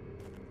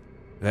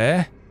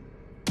there.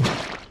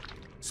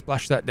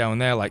 Splash that down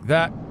there like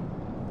that.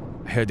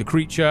 I heard the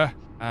creature.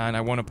 And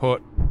I want to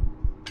put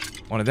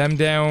one of them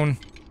down.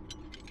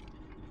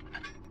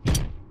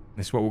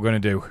 This is what we're going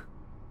to do.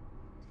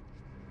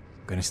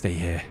 I'm going to stay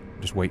here.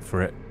 Just wait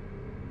for it.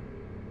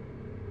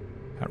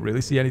 Can't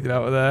really see anything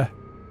out of there.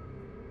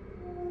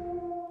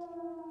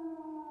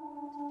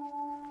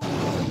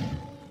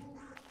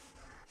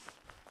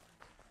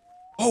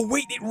 Oh,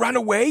 wait, it ran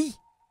away?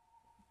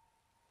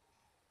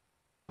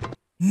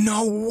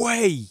 No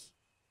way.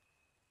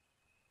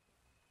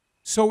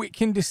 So it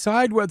can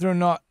decide whether or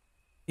not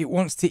it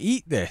wants to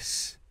eat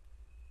this.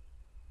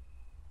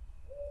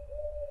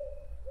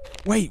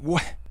 Wait,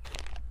 what?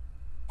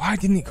 Why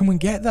didn't it come and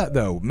get that,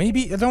 though?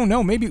 Maybe, I don't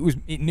know. Maybe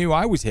it knew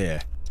I was here.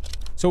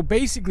 So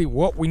basically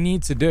what we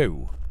need to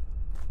do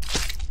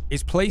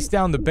is place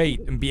down the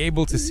bait and be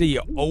able to see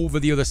over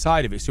the other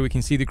side of it so we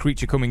can see the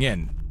creature coming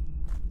in.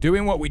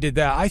 Doing what we did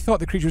there, I thought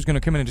the creature was going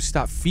to come in and just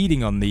start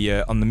feeding on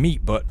the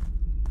meat, but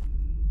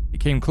it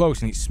came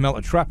close and it smelt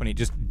a trap and it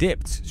just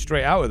dipped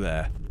straight out of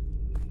there.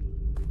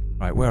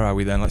 Right, where are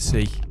we then? Let's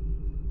see.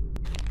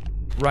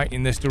 Right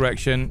in this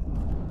direction.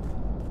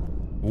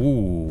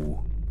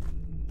 Ooh.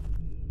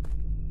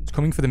 It's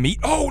coming for the meat.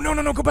 Oh, no,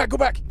 no, no, go back, go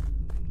back.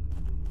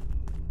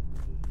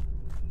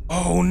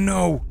 Oh,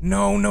 no,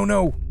 no, no,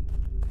 no.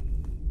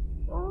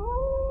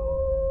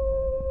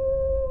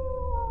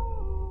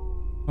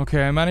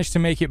 Okay, I managed to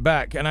make it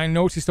back, and I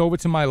noticed over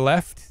to my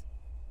left,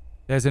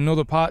 there's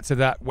another part to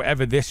that,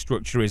 whatever this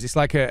structure is. It's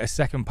like a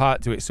second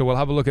part to it, so we'll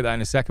have a look at that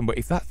in a second. But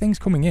if that thing's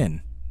coming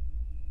in...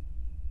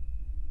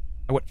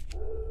 I would...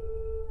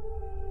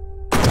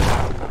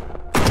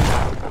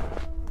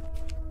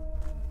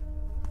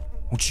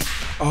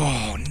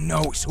 Oh,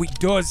 no, so it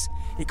does.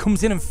 It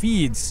comes in and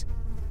feeds.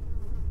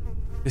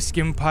 The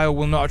skin pile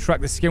will not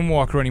attract the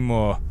Skinwalker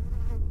anymore.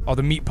 Oh,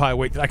 the meat pile.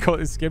 Wait, did I call it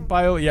the skin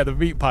pile? Yeah, the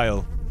meat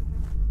pile.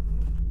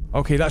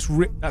 Okay, that's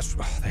oh,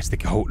 there's the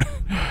goat.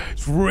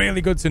 It's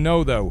really good to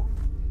know, though.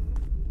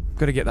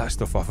 Gotta get that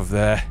stuff off of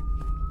there.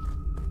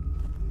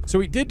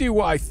 So it did do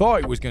what I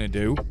thought it was gonna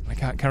do. I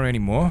can't carry any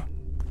more.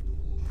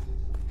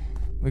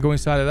 We go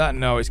inside of that?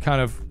 No, it's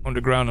kind of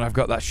underground, and I've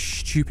got that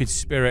stupid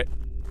spirit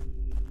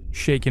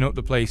shaking up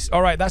the place.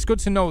 All right, that's good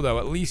to know, though.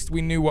 At least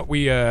we knew what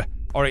we, or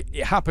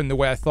it happened the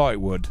way I thought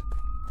it would.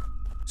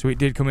 So it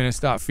did come in and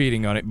start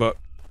feeding on it, but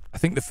I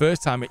think the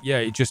first time,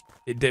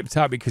 it dipped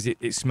out because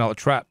it smelled a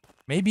trap.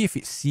 Maybe if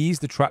it sees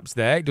the traps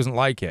there, it doesn't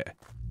like it.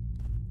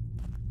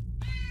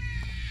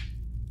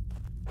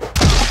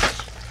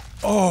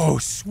 Oh,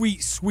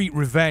 sweet, sweet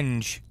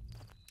revenge.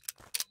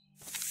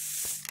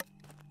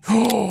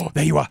 Oh,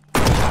 there you are.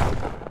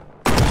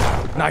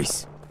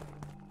 Nice.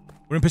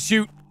 We're in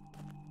pursuit.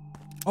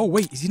 Oh,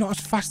 wait, is he not as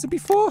fast as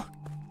before?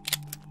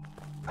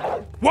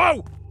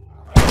 Whoa!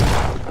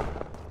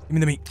 Give me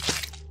the meat.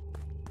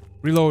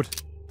 Reload.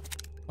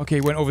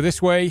 Okay, went over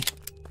this way.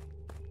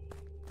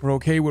 We're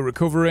okay, we're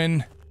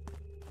recovering.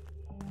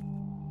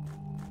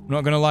 I'm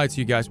not gonna lie to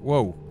you guys.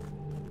 Whoa.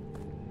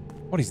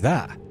 What is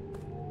that?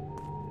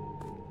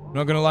 I'm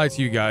not gonna lie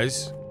to you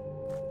guys.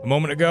 A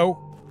moment ago,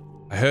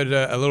 I heard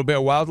a little bit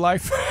of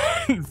wildlife.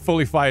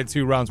 Fully fired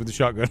 2 rounds with the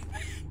shotgun.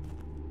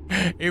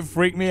 It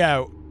freaked me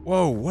out.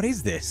 Whoa, what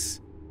is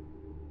this?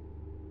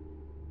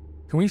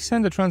 Can we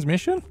send a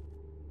transmission?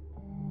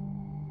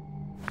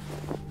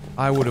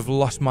 I would have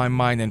lost my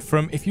mind then.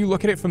 If you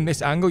look at it from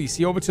this angle, you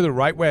see over to the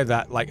right where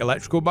that, like,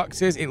 electrical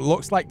box is? It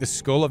looks like the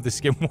skull of the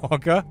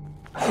Skinwalker.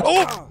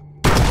 Oh!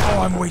 Oh,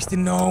 I'm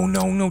wasting... No,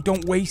 no, no,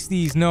 don't waste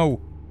these,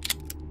 no.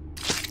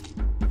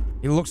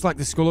 It looks like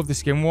the skull of the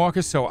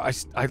Skinwalker, so I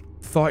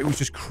thought it was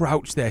just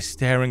crouched there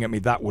staring at me.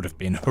 That would have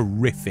been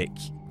horrific.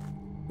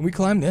 Can we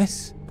climb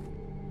this?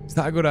 Is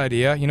that a good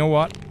idea? You know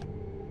what?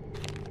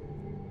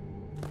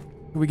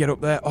 Can we get up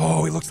there?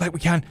 Oh, it looks like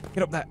we can.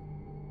 Get up there.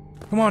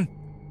 Come on.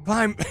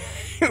 Climb.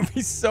 It would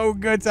be so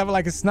good to have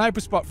like a sniper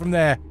spot from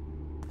there.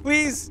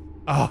 Please.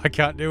 Oh, I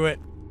can't do it.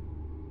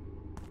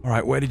 All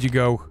right, where did you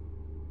go?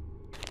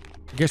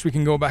 I guess we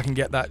can go back and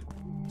get that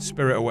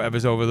spirit or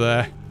whatever's over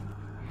there.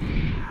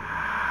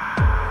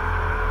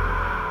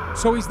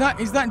 So is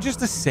that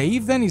just a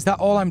save then? Is that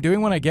all I'm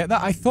doing when I get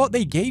that? I thought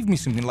they gave me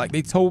something, like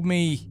they told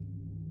me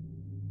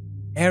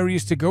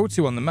areas to go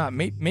to on the map.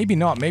 Maybe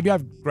not. Maybe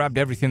I've grabbed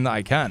everything that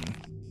I can.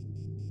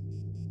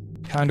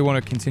 Kind of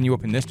want to continue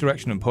up in this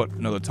direction and put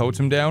another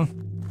totem down.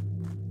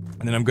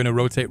 And then I'm going to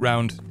rotate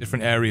around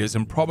different areas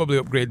and probably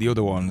upgrade the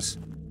other ones.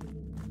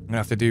 I'm going to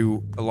have to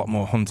do a lot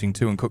more hunting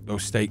too and cook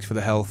those steaks for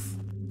the health.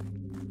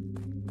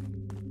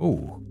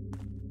 Oh,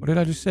 what did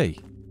I just see?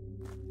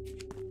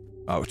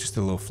 Oh, it's just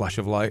a little flash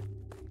of light.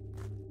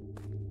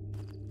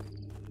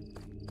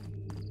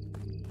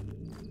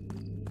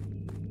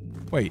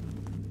 Wait,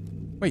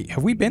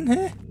 have we been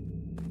here?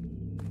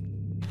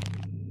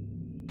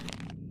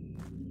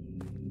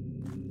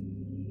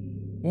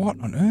 What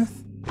on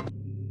earth?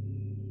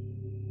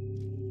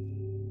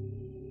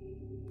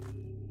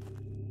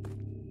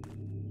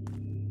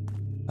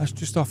 That's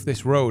just off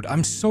this road.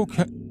 I'm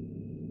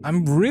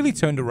really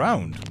turned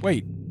around.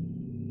 Wait,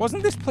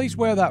 wasn't this place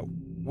where that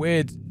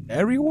weird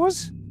area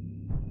was?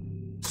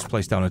 Just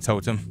place down a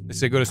totem. This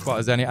is as good a spot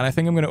as any, and I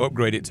think I'm going to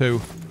upgrade it too.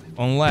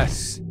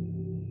 Unless...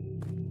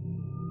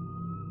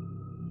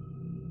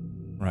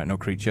 Right, no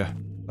creature.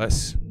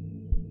 Let's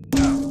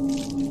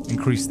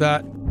increase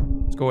that.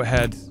 Let's go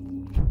ahead.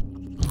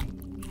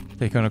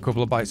 Take on a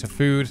couple of bites of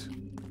food.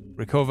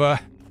 Recover.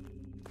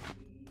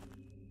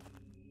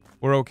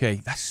 We're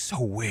okay. That's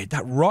so weird.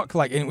 That rock,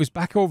 like, and it was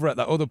back over at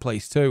that other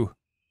place too.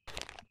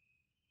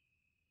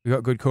 We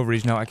got good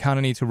coverage now. I kind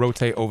of need to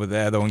rotate over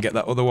there, though, and get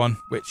that other one,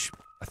 which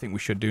I think we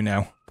should do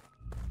now.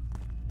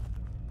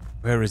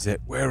 Where is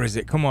it? Where is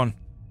it? Come on.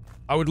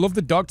 I would love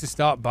the dog to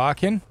start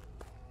barking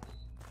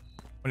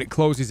when it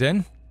closes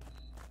in.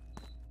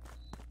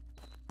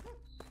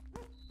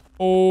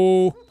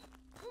 Oh.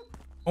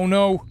 Oh,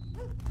 no.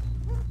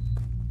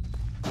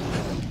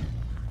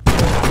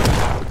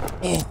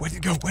 Oh, where did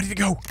it go? Where did it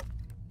go?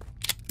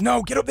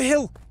 No, get up the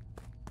hill.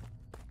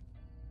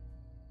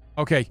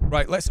 Okay,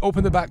 right, let's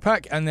open the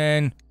backpack and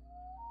then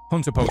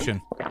hunter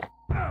potion.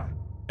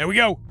 There we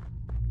go.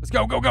 Let's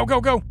go, go, go, go,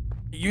 go.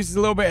 It uses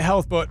a little bit of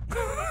health, but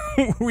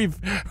we've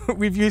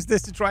used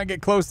this to try and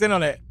get close in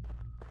on it.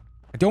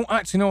 I don't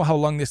actually know how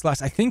long this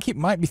lasts. I think it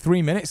might be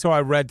 3 minutes, so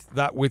I read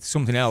that with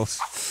something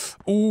else.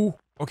 Ooh,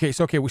 okay,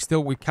 it's okay.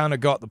 We kind of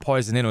got the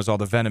poison in us or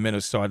the venom in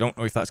us, so I don't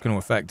know if that's going to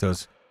affect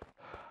us.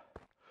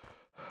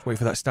 Let's wait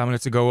for that stamina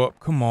to go up.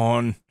 Come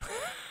on.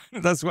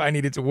 That's what I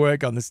needed to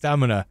work on, the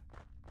stamina.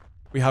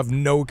 We have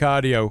no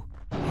cardio.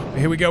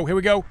 Here we go, here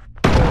we go.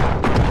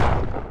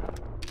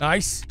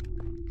 Nice.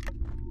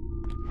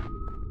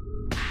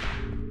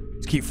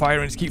 Let's keep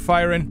firing, let's keep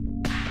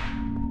firing.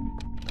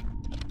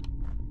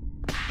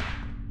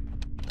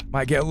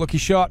 Might get a lucky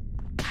shot.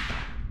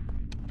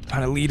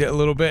 Kind of lead it a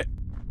little bit.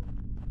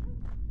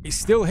 It's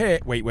still here.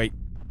 Wait, wait.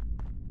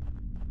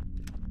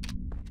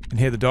 Can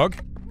hear the dog.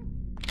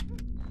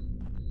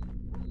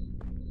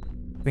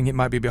 I think it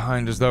might be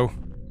behind us, though.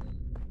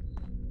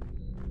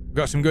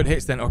 Got some good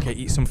hits then. Okay,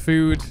 eat some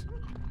food.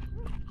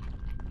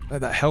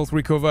 Let that health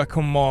recover.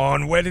 Come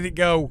on. Where did it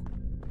go?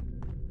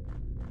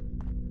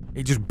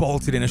 It just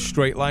bolted in a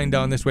straight line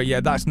down this way. Yeah,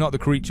 that's not the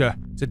creature.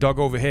 It's a dog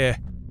over here.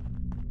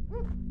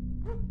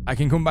 I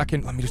can come back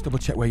and... Let me just double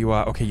check where you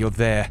are. Okay, you're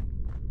there.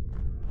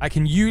 I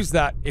can use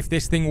that if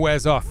this thing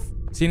wears off.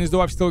 Seeing as though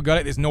I've still got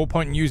it, there's no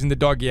point in using the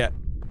dog yet.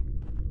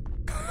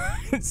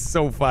 It's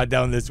so far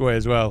down this way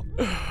as well.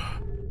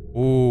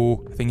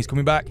 Oh, I think he's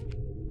coming back.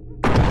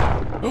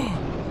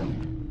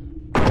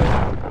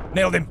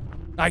 Nailed him.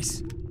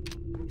 Nice.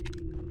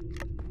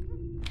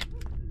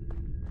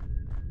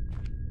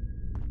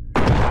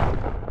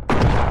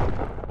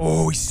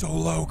 Oh, he's so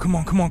low. Come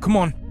on, come on, come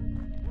on.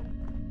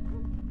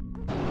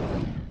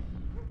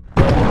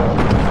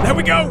 There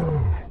we go.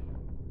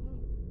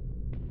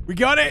 We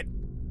got it.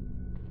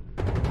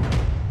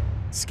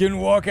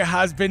 Skinwalker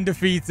has been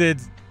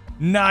defeated.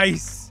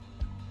 Nice.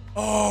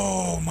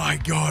 Oh my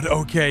god,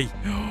 okay.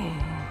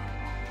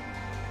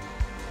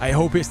 I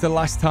hope it's the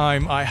last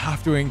time I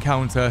have to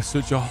encounter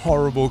such a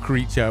horrible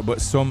creature,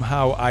 but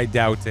somehow I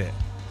doubt it.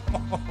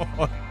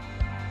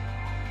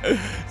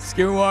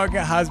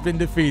 Skinwalker has been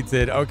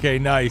defeated. Okay,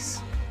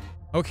 nice.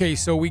 Okay,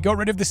 so we got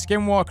rid of the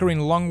Skinwalker in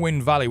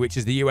Longwind Valley, which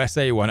is the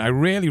USA one. I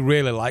really,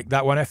 really like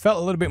that one. I felt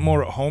a little bit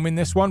more at home in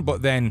this one,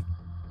 but then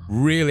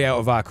really out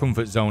of our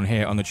comfort zone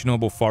here on the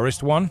Chernobyl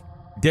Forest one.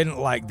 Didn't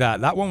like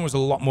that. That one was a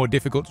lot more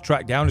difficult to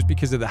track down just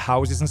because of the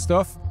houses and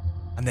stuff.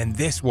 And then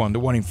this one, the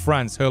one in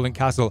France, Hurling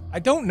Castle. I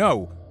don't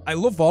know. I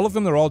love all of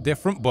them. They're all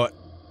different, but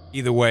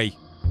either way,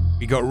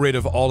 we got rid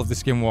of all of the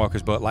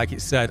Skinwalkers. But like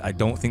it said, I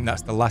don't think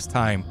that's the last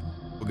time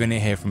we're going to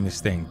hear from this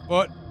thing.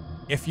 But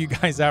if you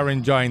guys are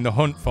enjoying the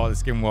hunt for the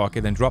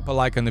Skinwalker, then drop a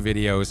like on the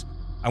videos,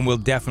 and we'll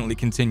definitely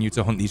continue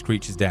to hunt these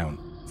creatures down.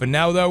 For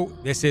now, though,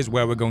 this is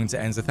where we're going to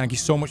end. So thank you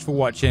so much for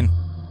watching.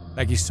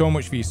 Thank you so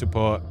much for your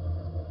support.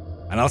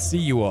 And I'll see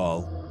you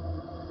all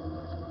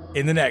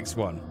in the next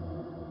one.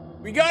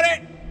 We got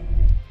it!